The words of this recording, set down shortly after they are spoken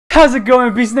How's it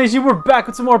going, Beast Nation? We're back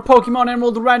with some more Pokemon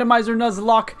Emerald Randomizer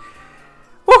Nuzlocke.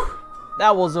 Whew!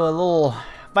 That was a little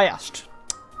fast.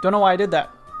 Don't know why I did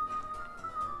that.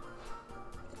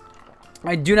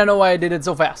 I do not know why I did it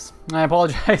so fast. I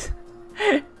apologize.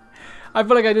 I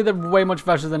feel like I did that way much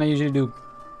faster than I usually do.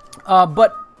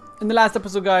 But in the last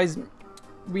episode, guys,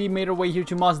 we made our way here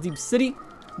to Moss Deep City.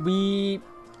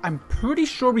 I'm pretty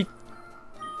sure we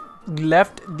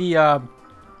left the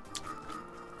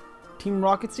Team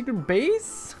Rocket secret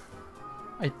base,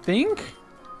 I think.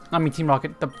 I mean Team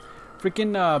Rocket, the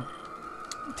freaking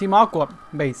Team Aqua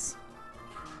base.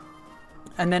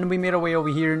 And then we made our way over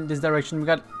here in this direction. We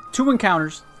got 2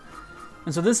 encounters.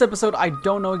 And so this episode, I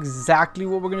don't know exactly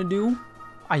what we're gonna do.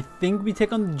 I think we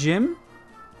take on the gym.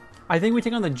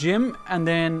 And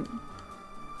then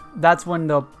that's when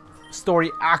the story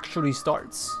actually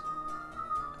starts.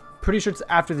 Pretty sure it's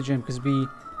after the gym, because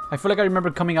I feel like I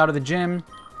remember coming out of the gym.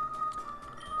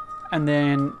 And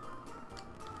then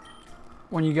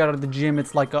when you get out of the gym,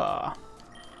 it's like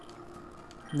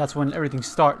that's when everything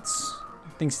starts.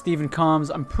 I think Steven comes.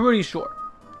 I'm pretty sure.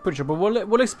 But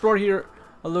we'll explore here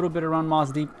a little bit around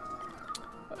Moss Deep.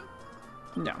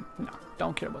 No,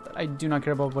 don't care about that. I do not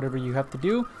care about whatever you have to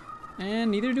do,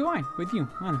 and neither do I with you.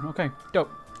 Okay,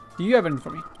 dope. Do you have anything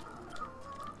for me?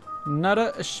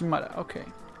 Nada shmada. Okay.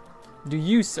 Do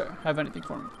you, sir, have anything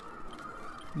for me?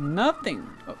 Nothing.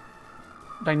 Oh.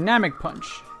 Dynamic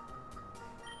Punch.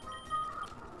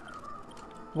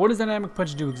 What does Dynamic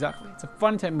Punch do exactly? It's a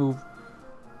fun type move.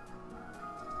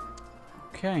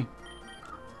 Okay.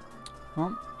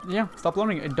 Well, yeah, stop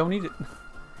learning it. I don't need it.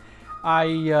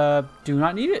 I do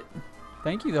not need it.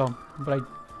 Thank you though, but I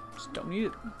just don't need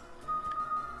it.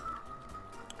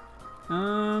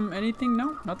 Anything?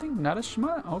 No, nothing. Not a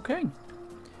shma. Okay.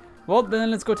 Well, then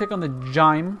let's go take on the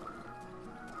Gym.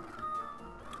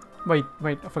 Wait,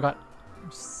 I forgot.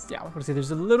 Yeah, I was gonna say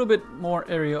there's a little bit more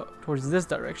area towards this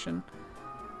direction.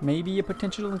 Maybe a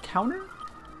potential encounter?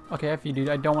 Okay, F you, dude.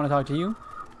 I don't want to talk to you.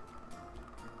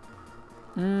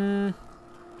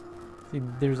 See,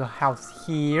 there's a house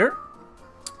here.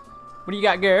 What do you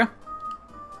got, girl?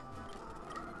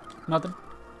 Nothing.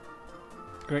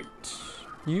 Great.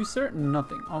 You, sir?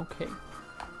 Nothing. Okay.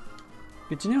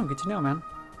 Good to know, man.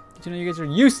 Good to know you guys are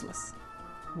useless.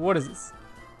 What is this?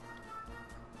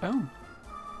 Oh.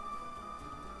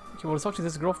 Okay, well, let's talk to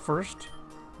this girl first.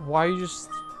 Why are you just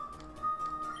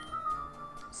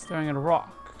staring at a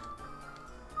rock?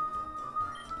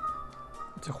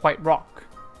 It's a white rock.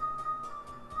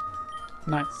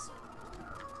 Nice.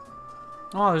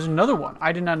 Oh, there's another one.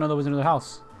 I did not know there was another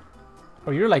house.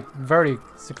 Oh, you're like very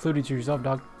secluded to yourself,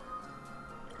 dog.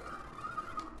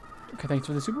 Okay, thanks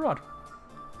for the super rod.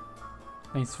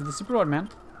 Thanks for the super rod, man.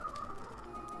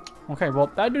 Okay,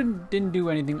 well, that didn't do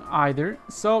anything either.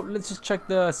 So, let's just check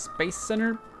the Space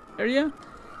Center area.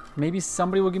 Maybe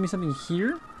somebody will give me something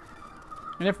here.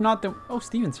 And if not, then... Oh,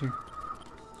 Steven's here.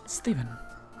 Steven.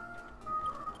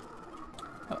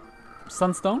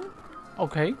 Sunstone?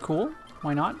 Okay, cool.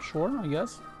 Why not? Sure, I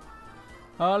guess.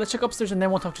 Let's check upstairs and then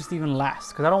we'll talk to Steven last.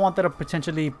 Because I don't want that to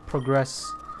potentially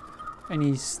progress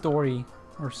any story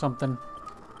or something.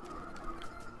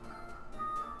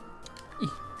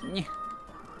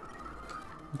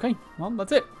 Okay, well,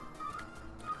 that's it.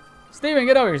 Steven,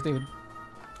 get over here,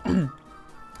 Steven.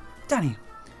 Danny,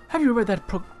 have you read that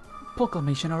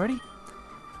proclamation already?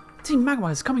 Team Magma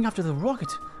is coming after the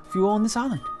rocket fuel on this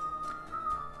island.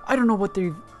 I don't know what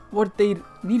they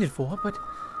need it for, but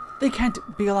they can't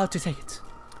be allowed to take it.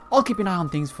 I'll keep an eye on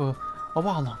things for a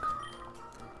while longer.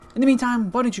 In the meantime,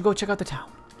 why don't you go check out the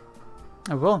town?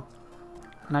 I will.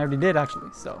 And I already did, actually,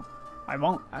 so I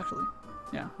won't, actually.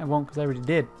 Yeah, I won't, because I already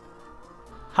did.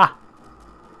 Ha!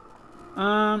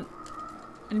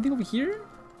 Anything over here?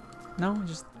 No,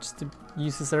 just to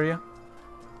use this area.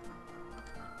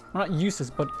 Well, not useless,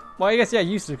 but well, I guess yeah,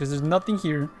 useless because there's nothing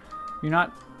here. You're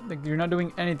not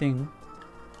doing anything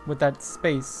with that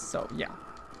space, so yeah,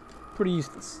 pretty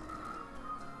useless.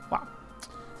 Wow.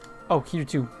 Oh, here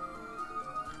too.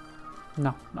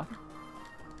 No,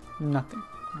 nothing.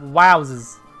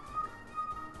 Wowzers.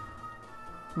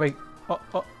 Wait.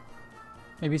 Oh.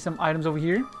 Maybe some items over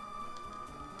here?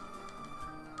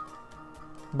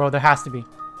 Bro, there has to be.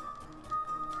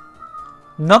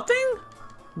 Nothing?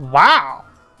 Wow.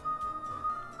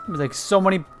 There's like so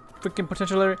many freaking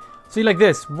potential areas. See, like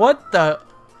this. What the?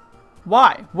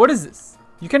 Why? What is this?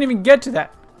 You can't even get to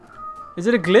that. Is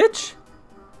it a glitch?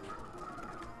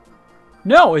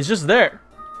 No, it's just there.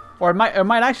 Or it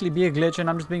might actually be a glitch and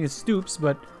I'm just being a stoops,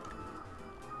 but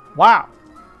wow.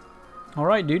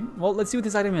 Alright, dude. Well, let's see what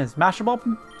this item is. Master Ball?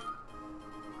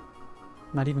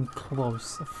 Not even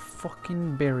close. A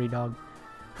fucking berry, dog.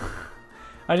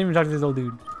 I didn't even talk to this old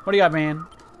dude. What do you got, man?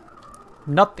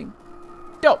 Nothing.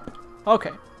 Dope.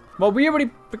 Okay. Well, we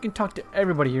already freaking talked to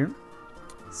everybody here.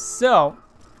 So,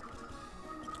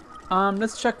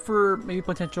 let's check for maybe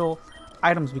potential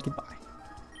items we could buy.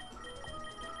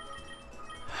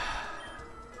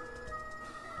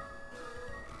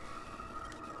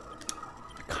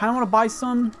 I kind of want to buy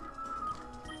some.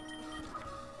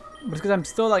 But it's because I'm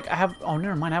still like, I have, oh,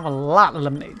 never mind. I have a lot of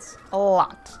lemonades. A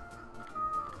lot.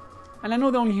 And I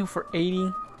know they only heal for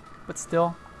 80, but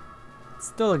still. It's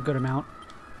still a good amount.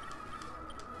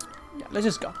 Yeah, let's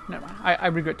just go. Never mind. I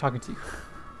regret talking to you.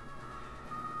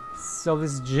 So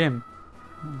this gym.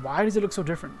 Why does it look so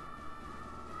different?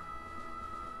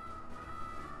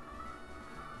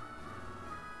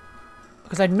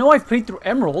 Because I know I've played through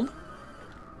Emerald.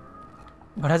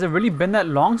 But has it really been that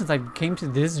long since I came to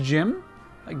this gym?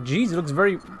 Like, geez, it looks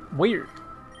very weird.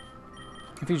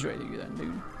 Infuriating you then, dude.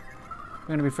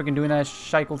 You're gonna be freaking doing that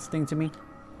Shikles thing to me.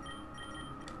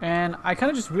 And I kind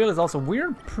of just realized also,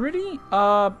 we're pretty,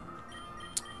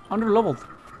 under-leveled.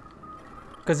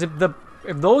 Because if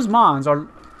those mons are,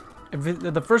 if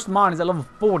the first mon is at level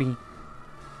 40,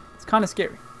 it's kind of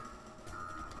scary.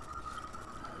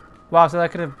 Wow, so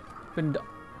that could have been done.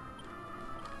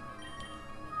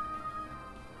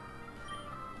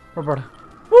 Roberta.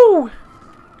 Woo!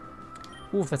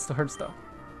 Oof, that still hurts though.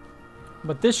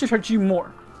 But this should hurt you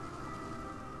more.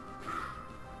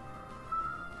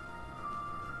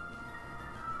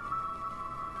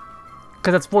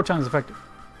 Because that's 4 times effective.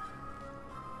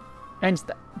 And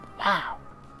that. Wow.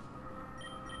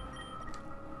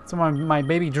 So my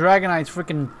baby Dragonite's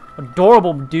freaking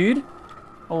adorable, dude.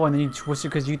 Oh, and then you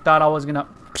twisted because you thought I was gonna.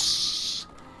 Psh,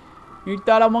 you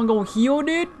thought I wasn't gonna heal,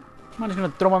 dude? I'm just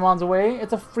gonna throw my mons away.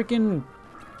 It's a freaking.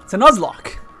 It's a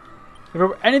Nuzlocke. If it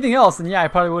were anything else, then yeah, I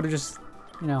probably would have just,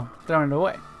 you know, thrown it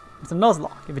away. It's a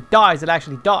Nuzlocke. If it dies, it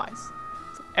actually dies.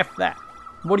 So F that.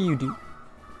 What do you do?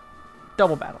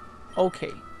 Double battle.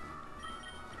 Okay.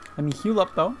 Let me heal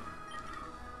up though.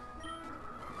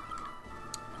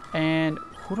 And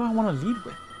who do I want to lead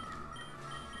with?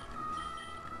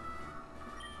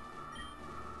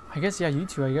 I guess, yeah, you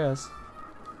two, I guess.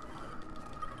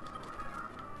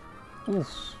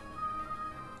 Oof.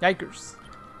 Yikers.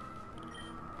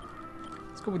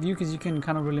 Let's go with you because you can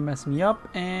kind of really mess me up.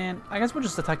 And I guess we'll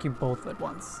just attack you both at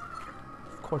once.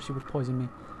 Of course you would poison me.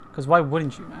 Because why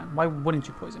wouldn't you, man? Why wouldn't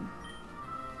you poison me?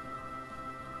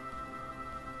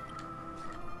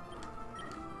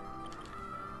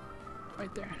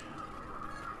 Right there.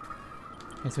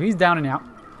 Okay, so he's down and out.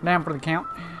 Down for the count.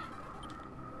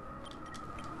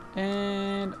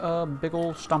 And a big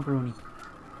ol' Stomperoonie.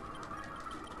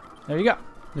 There you go.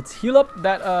 Let's heal up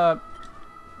that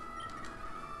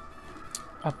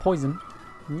poison.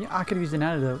 Yeah, I could have used an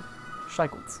antidote.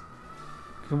 Shikles.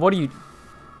 Okay, what do you do?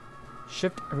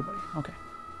 Shift everybody. Okay.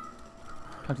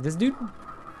 Talk to this dude.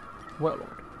 Well,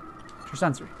 Lord. Extra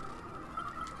sensory.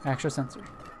 Extra sensory.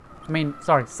 I mean,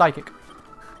 sorry, psychic.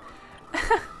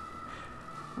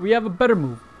 We have a better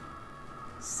move.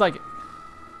 Psychic.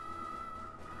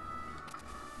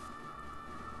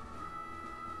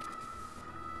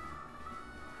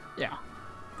 Yeah.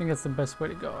 I think that's the best way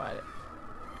to go at it.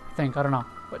 I don't know,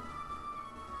 but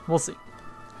we'll see.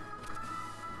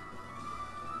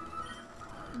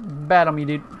 Battle me,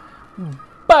 dude.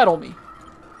 Battle me.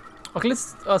 Okay,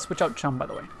 let's switch out Chum, by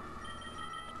the way.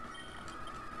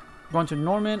 Going to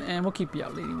Norman, and we'll keep you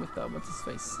out leading with what's his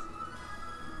face.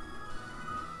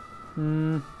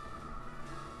 So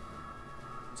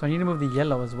I need to move the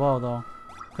yellow as well, though,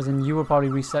 because then you will probably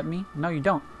reset me. No, you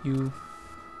don't. You.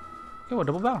 Okay, well,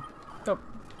 double battle. Dope.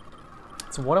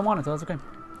 That's what I wanted, so that's okay.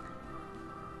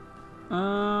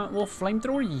 We'll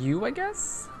flamethrower you, I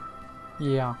guess.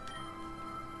 Yeah.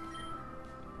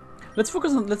 Let's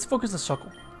focus the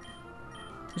Shuckle.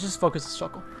 Let's just focus the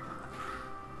Shuckle.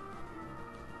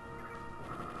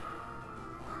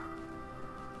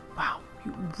 Wow,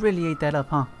 you really ate that up,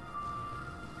 huh?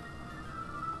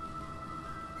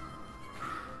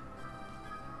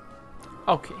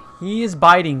 Okay, he is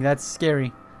biting. That's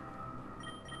scary.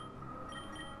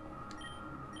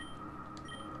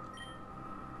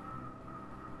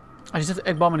 I just have to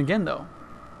egg bomb it again, though,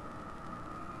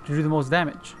 to do the most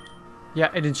damage.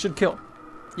 Yeah, and it should kill.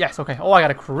 Yes, okay. Oh, I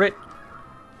got a crit.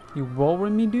 You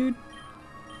rolling me, dude?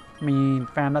 I mean,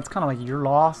 fam, that's kind of like your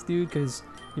loss, dude, because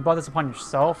you brought this upon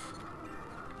yourself.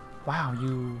 Wow,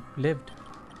 you lived.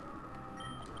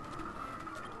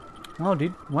 Oh,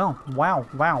 dude. Well, wow,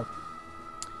 wow.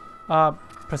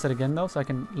 Press it again, though, so I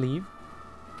can leave.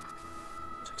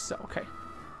 So, okay.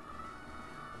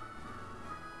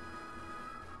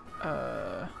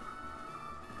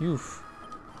 Oof.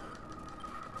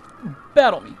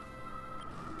 Battle me.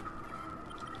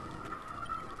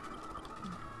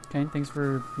 Okay, thanks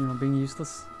for, you know, being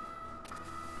useless.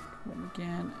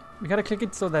 Again, we gotta click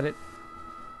it so that it,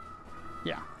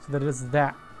 yeah, so that it does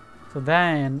that. So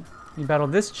then we battle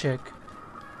this chick.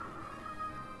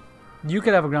 You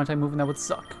could have a ground type move and that would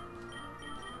suck.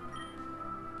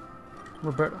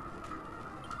 Roberta.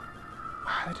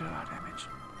 Wow, that did a lot of damage.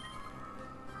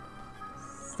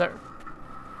 Sir.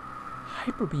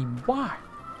 Hyper Beam, why?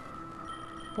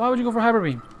 Why would you go for Hyper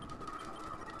Beam?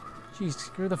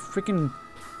 Jeez, you're the freaking.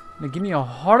 Give me a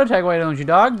heart attack, why don't you,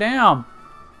 dog? Damn.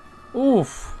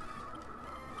 Oof.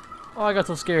 Oh, I got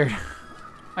so scared.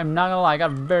 I'm not gonna lie, I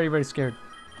got very, very scared.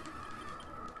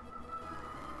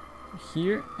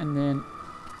 Here, and then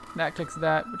that clicks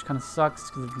that, which kind of sucks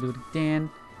because I do it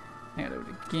again. I gotta do it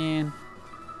again.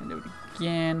 And do it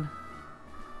again.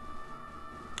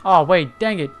 Oh, wait,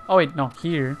 dang it. Oh, wait, no,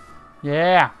 here.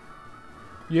 Yeah.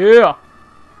 Yeah.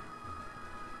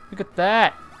 Look at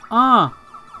that. I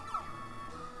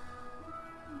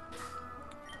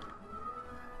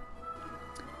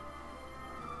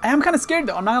am kind of scared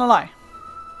though, I'm not gonna lie.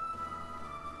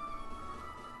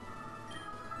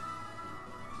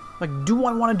 Like, do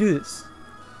I want to do this?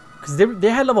 Because they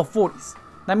had level 40s.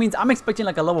 That means I'm expecting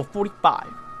like a level 45.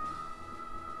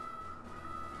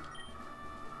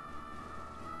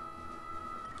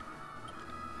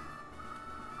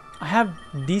 I have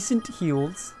decent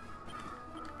heals.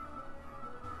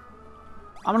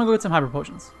 I'm gonna go get some hyper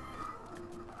potions.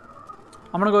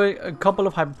 I'm gonna go get a couple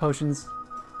of hyper potions.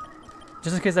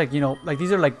 Just in case, like, you know, like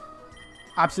these are like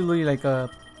absolutely like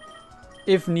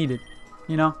if needed,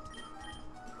 you know?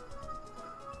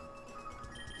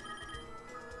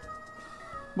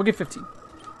 We'll get 15.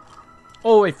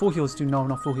 Oh wait, full heals too.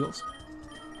 No, full heals.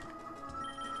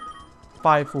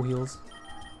 5 full heals.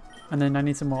 And then I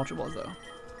need some more Ultra Balls though.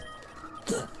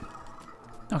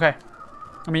 Okay.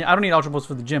 I mean, I don't need Ultra Balls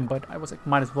for the gym, but I was like,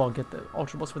 might as well get the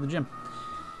Ultra Balls for the gym.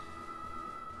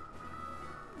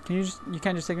 Can you just, you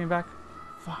can't just take me back?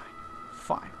 Fine.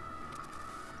 Fine.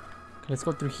 Okay, let's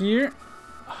go through here.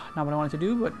 Not what I wanted to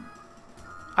do, but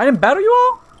I didn't battle you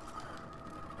all?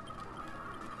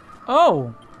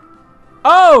 Oh.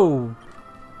 Oh!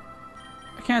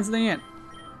 I can't stay in.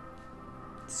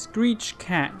 Screech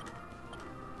can.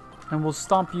 And we'll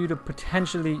stomp you to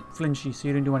potentially flinch you so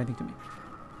you didn't do anything to me.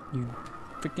 You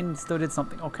freaking still did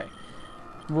something. Okay.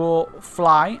 We'll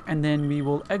fly and then we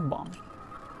will egg bomb.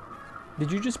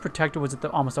 Did you just protect or was it the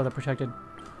Amistar that protected?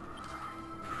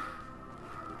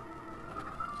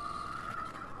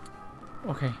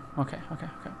 Okay.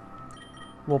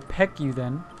 We'll peck you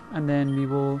then. And then we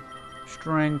will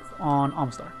strength on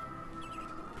Amistar.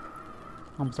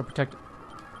 Amistar protected.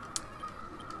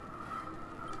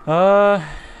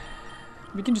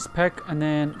 We can just peck and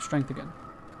then strength again.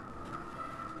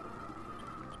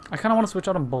 I kind of want to switch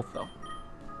out on both though.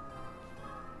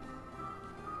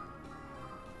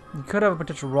 You could have a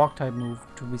potential rock type move,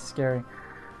 which would be scary.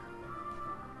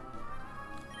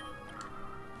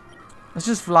 Let's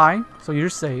just fly, so you're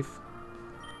safe.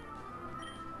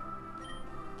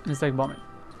 Let's egg bomb it.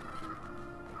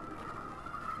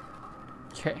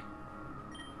 Okay.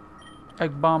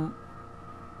 Egg bomb.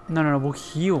 No, we'll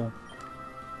heal.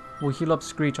 We'll heal up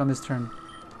Screech on this turn.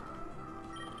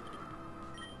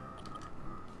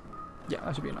 Yeah,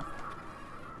 that should be enough.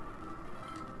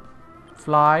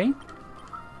 Fly.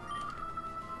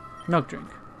 Milk drink.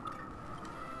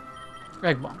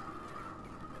 Egg bomb.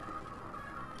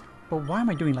 But why am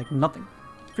I doing like nothing?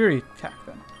 Fury attack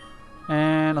then.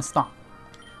 And a stomp.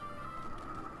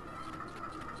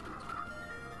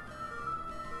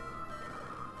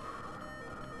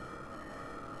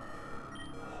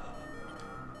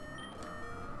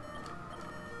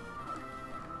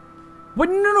 What?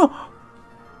 No!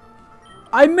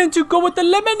 I meant to go with the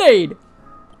lemonade!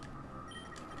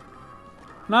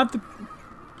 Not the...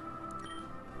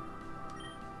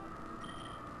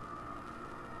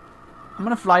 I'm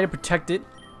gonna fly to protect it.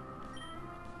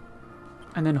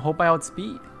 And then hope I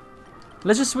outspeed.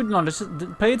 Let's just switch... No, let's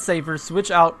just play it safer.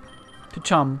 Switch out to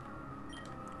Chum.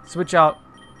 Switch out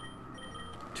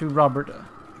to Roberta.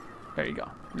 There you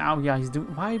go. Now, yeah, he's doing...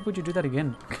 Why would you do that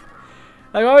again?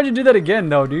 Like, why would you do that again,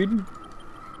 though, dude?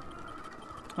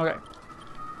 Okay.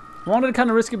 Wanted to kind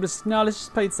of risk it, but no, let's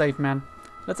just play it safe, man.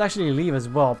 Let's actually leave as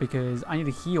well, because I need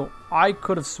to heal. I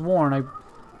could have sworn I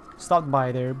stopped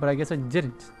by there, but I guess I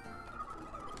didn't.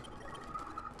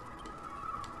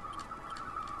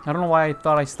 I don't know why I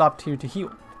thought I stopped here to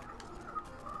heal.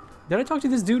 Did I talk to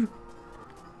this dude?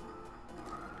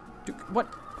 Dude, what?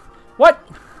 What?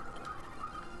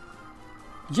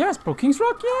 Yes, bro. King's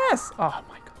Rock, yes! Oh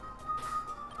my god.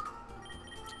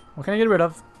 What can I get rid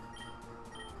of?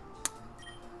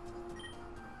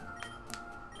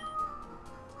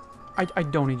 I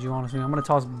don't need you, honestly. I'm gonna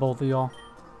toss both of y'all.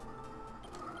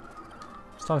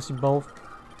 Just toss you both.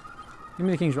 Give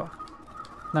me the King's Rock.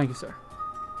 Thank you, sir.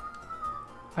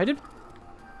 I did?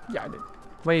 Yeah, I did.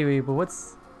 Wait, but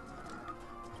what's...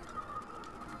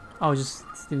 Oh, just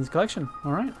Steven's collection.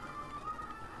 Alright.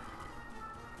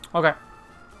 Okay.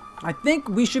 I think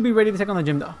we should be ready to take on the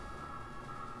gym, though.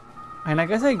 And I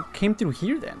guess I came through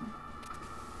here, then.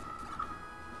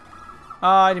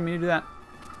 I didn't mean to do that.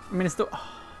 I mean, it's still...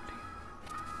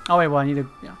 Oh, wait, well, I need to...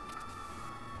 Yeah.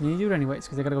 I need to do it anyways,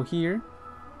 because I gotta go here.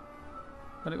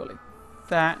 Gotta go like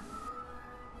that.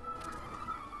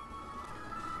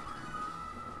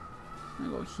 I'm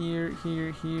gonna go here,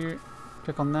 here, here.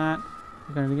 Click on that.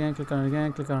 Click on it again, click on it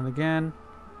again, click on it again.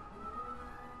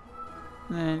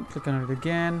 And then click on it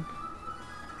again.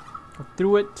 Go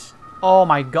through it. Oh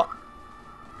my god.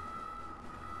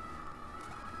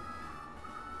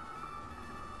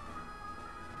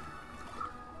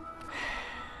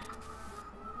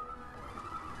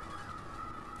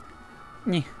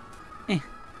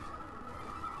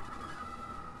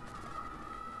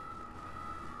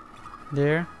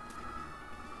 There.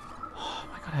 Oh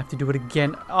my god, I have to do it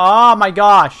again. Oh my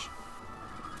gosh.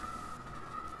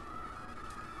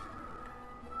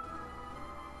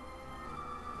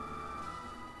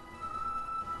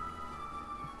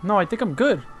 No, I think I'm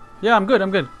good. Yeah, I'm good,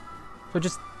 I'm good. So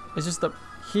it's just up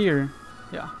here.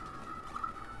 Yeah.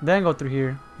 Then go through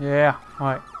here. Yeah,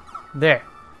 alright. There.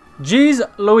 Jeez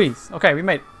Louise. Okay, we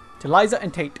made it. To Liza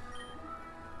and Tate.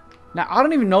 Now, I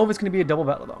don't even know if it's going to be a double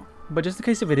battle, though. But just in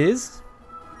case if it is,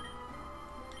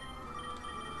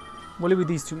 we'll live with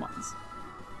these 2 months.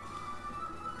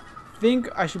 Think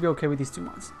I should be okay with these 2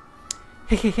 months.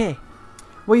 Hey.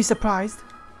 Were you surprised?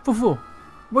 Fufu,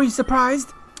 were you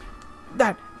surprised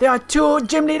that there are 2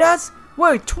 gym leaders?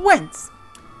 We're twins.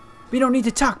 We don't need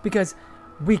to talk because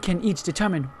we can each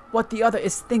determine what the other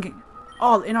is thinking.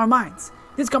 All in our minds.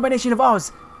 This combination of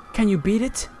ours, can you beat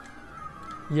it?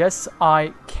 Yes,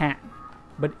 I can.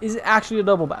 But is it actually a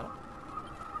double battle?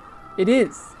 It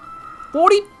is.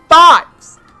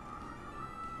 45s!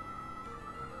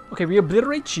 Okay, we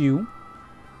obliterate you.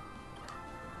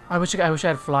 I wish I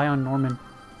had fly on Norman.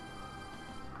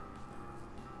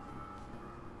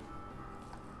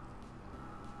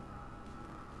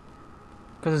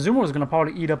 Because Azumarill is going to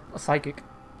probably eat up a Psychic.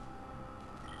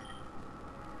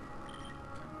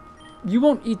 You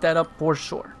won't eat that up for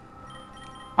sure.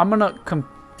 I'm going to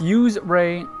confuse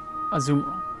Ray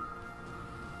Azumarill.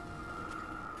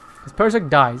 Because Parasect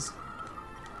dies.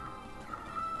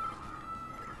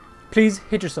 Please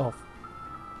hit yourself.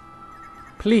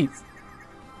 Please.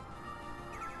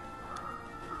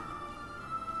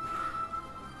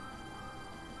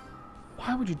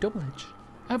 Why would you double hitch?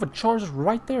 I have a charge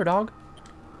right there, dog.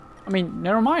 I mean,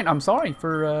 never mind. I'm sorry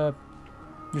for,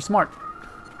 you're smart.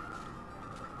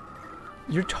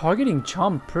 You're targeting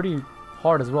Chum pretty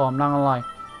hard as well, I'm not gonna lie.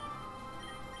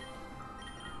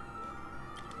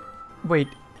 Wait,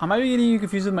 I might be getting you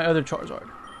confused with my other Charizard.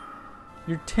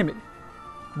 You're timid.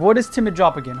 What does timid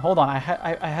drop again? Hold on, I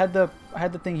had the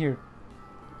thing here.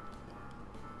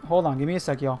 Hold on, give me a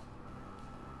sec, y'all.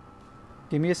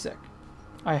 Give me a sec.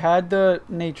 I had the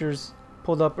natures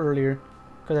pulled up earlier.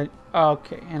 Cause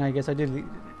okay, and I guess I deleted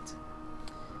it.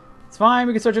 It's fine,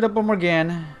 we can search it up one more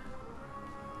again.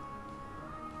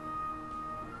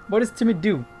 What does timid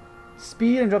do?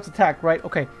 Speed and drops attack, right?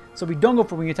 Okay, so we don't go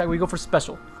for wing attack, we go for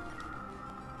special.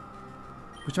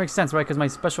 Which makes sense, right? Because my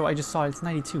special, I just saw it, it's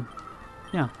 92.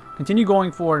 Yeah, continue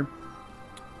going for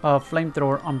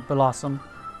flamethrower on Blossom.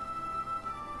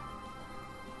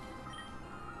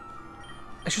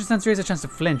 Extra sensory has a chance to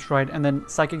flinch, right? And then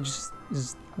psychic just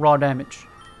is raw damage.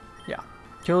 Yeah,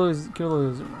 kill the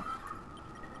Azumarill.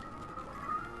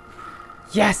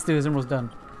 Yes, the Azumarill's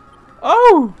done.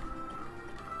 Oh!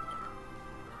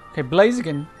 Okay,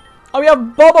 Blaziken. Oh, we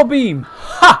have Bubble Beam!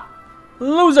 Ha!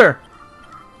 Loser!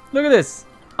 Look at this.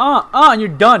 And you're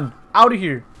done. Out of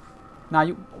here. Now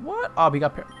you... What? Oh, we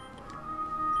got pair.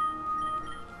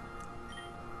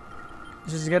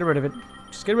 Just get rid of it.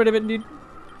 Just get rid of it, dude.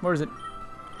 Where is it?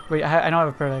 Wait, I know I have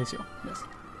a Paradise Seal. Yes.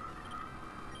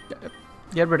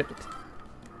 Get rid of it.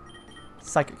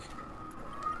 Psychic.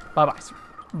 Bye-bye, sir.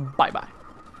 Bye-bye.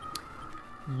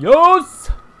 Yes!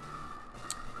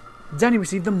 Danny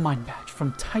received the Mind Badge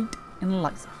from Tite and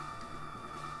Liza.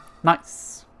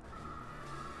 Nice.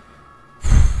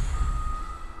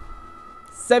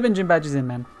 7 gym badges in,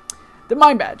 man. The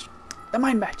Mind Badge. The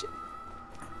Mind Badge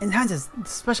enhances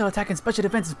special attack and special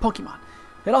defense of Pokemon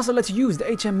It also lets you use the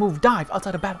HM move dive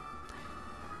outside of battle.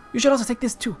 You should also take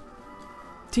this too.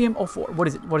 TM04. What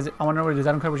is it? What is it? I want to know what it is.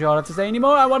 I don't care what you all have to say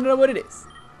anymore. I want to know what it is.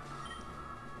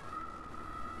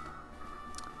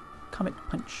 Comet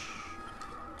Punch.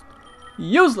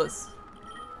 Useless.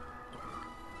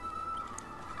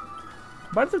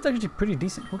 But it's actually pretty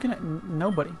decent. Who can I?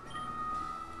 Nobody.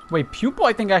 Wait, Pupil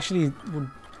I think actually would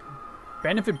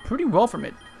benefit pretty well from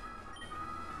it.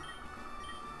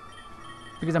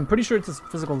 Because I'm pretty sure it's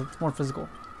physical. It's more physical.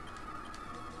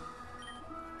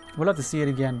 We'll have to see it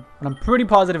again. But I'm pretty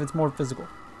positive it's more physical.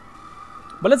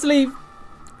 But let's leave.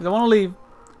 Because I want to leave.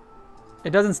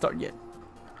 It doesn't start yet.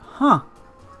 Huh.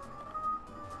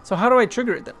 So how do I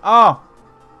trigger it then? Oh.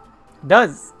 It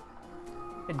does.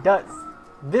 It does.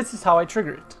 This is how I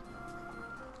trigger it.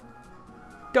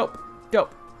 Dope.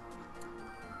 Dope.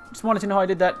 Just wanted to know how I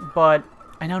did that. But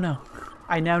I now know.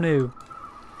 I now know.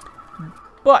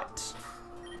 But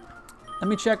let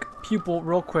me check Pupil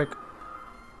real quick.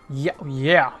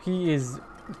 Yeah, he is.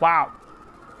 Wow.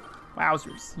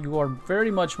 Wowzers. You are very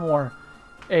much more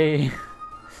a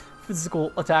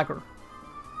physical attacker.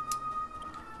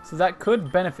 So that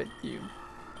could benefit you.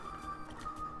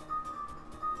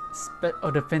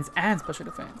 Defense and special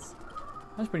defense.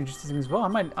 That's pretty interesting as well.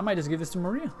 I might just give this to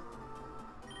Maria.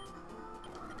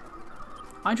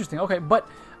 Interesting. Okay, but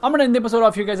I'm gonna end the episode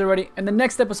off here, guys, already. In the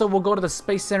next episode, we'll go to the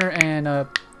Space Center and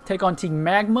take on Team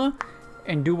Magma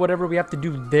and do whatever we have to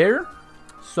do there.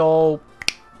 So,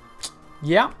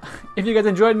 yeah. If you guys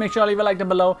enjoyed, make sure to leave a like down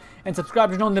below and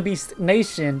subscribe to join the Beast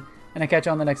Nation. And I'll catch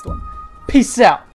you on the next one. Peace out.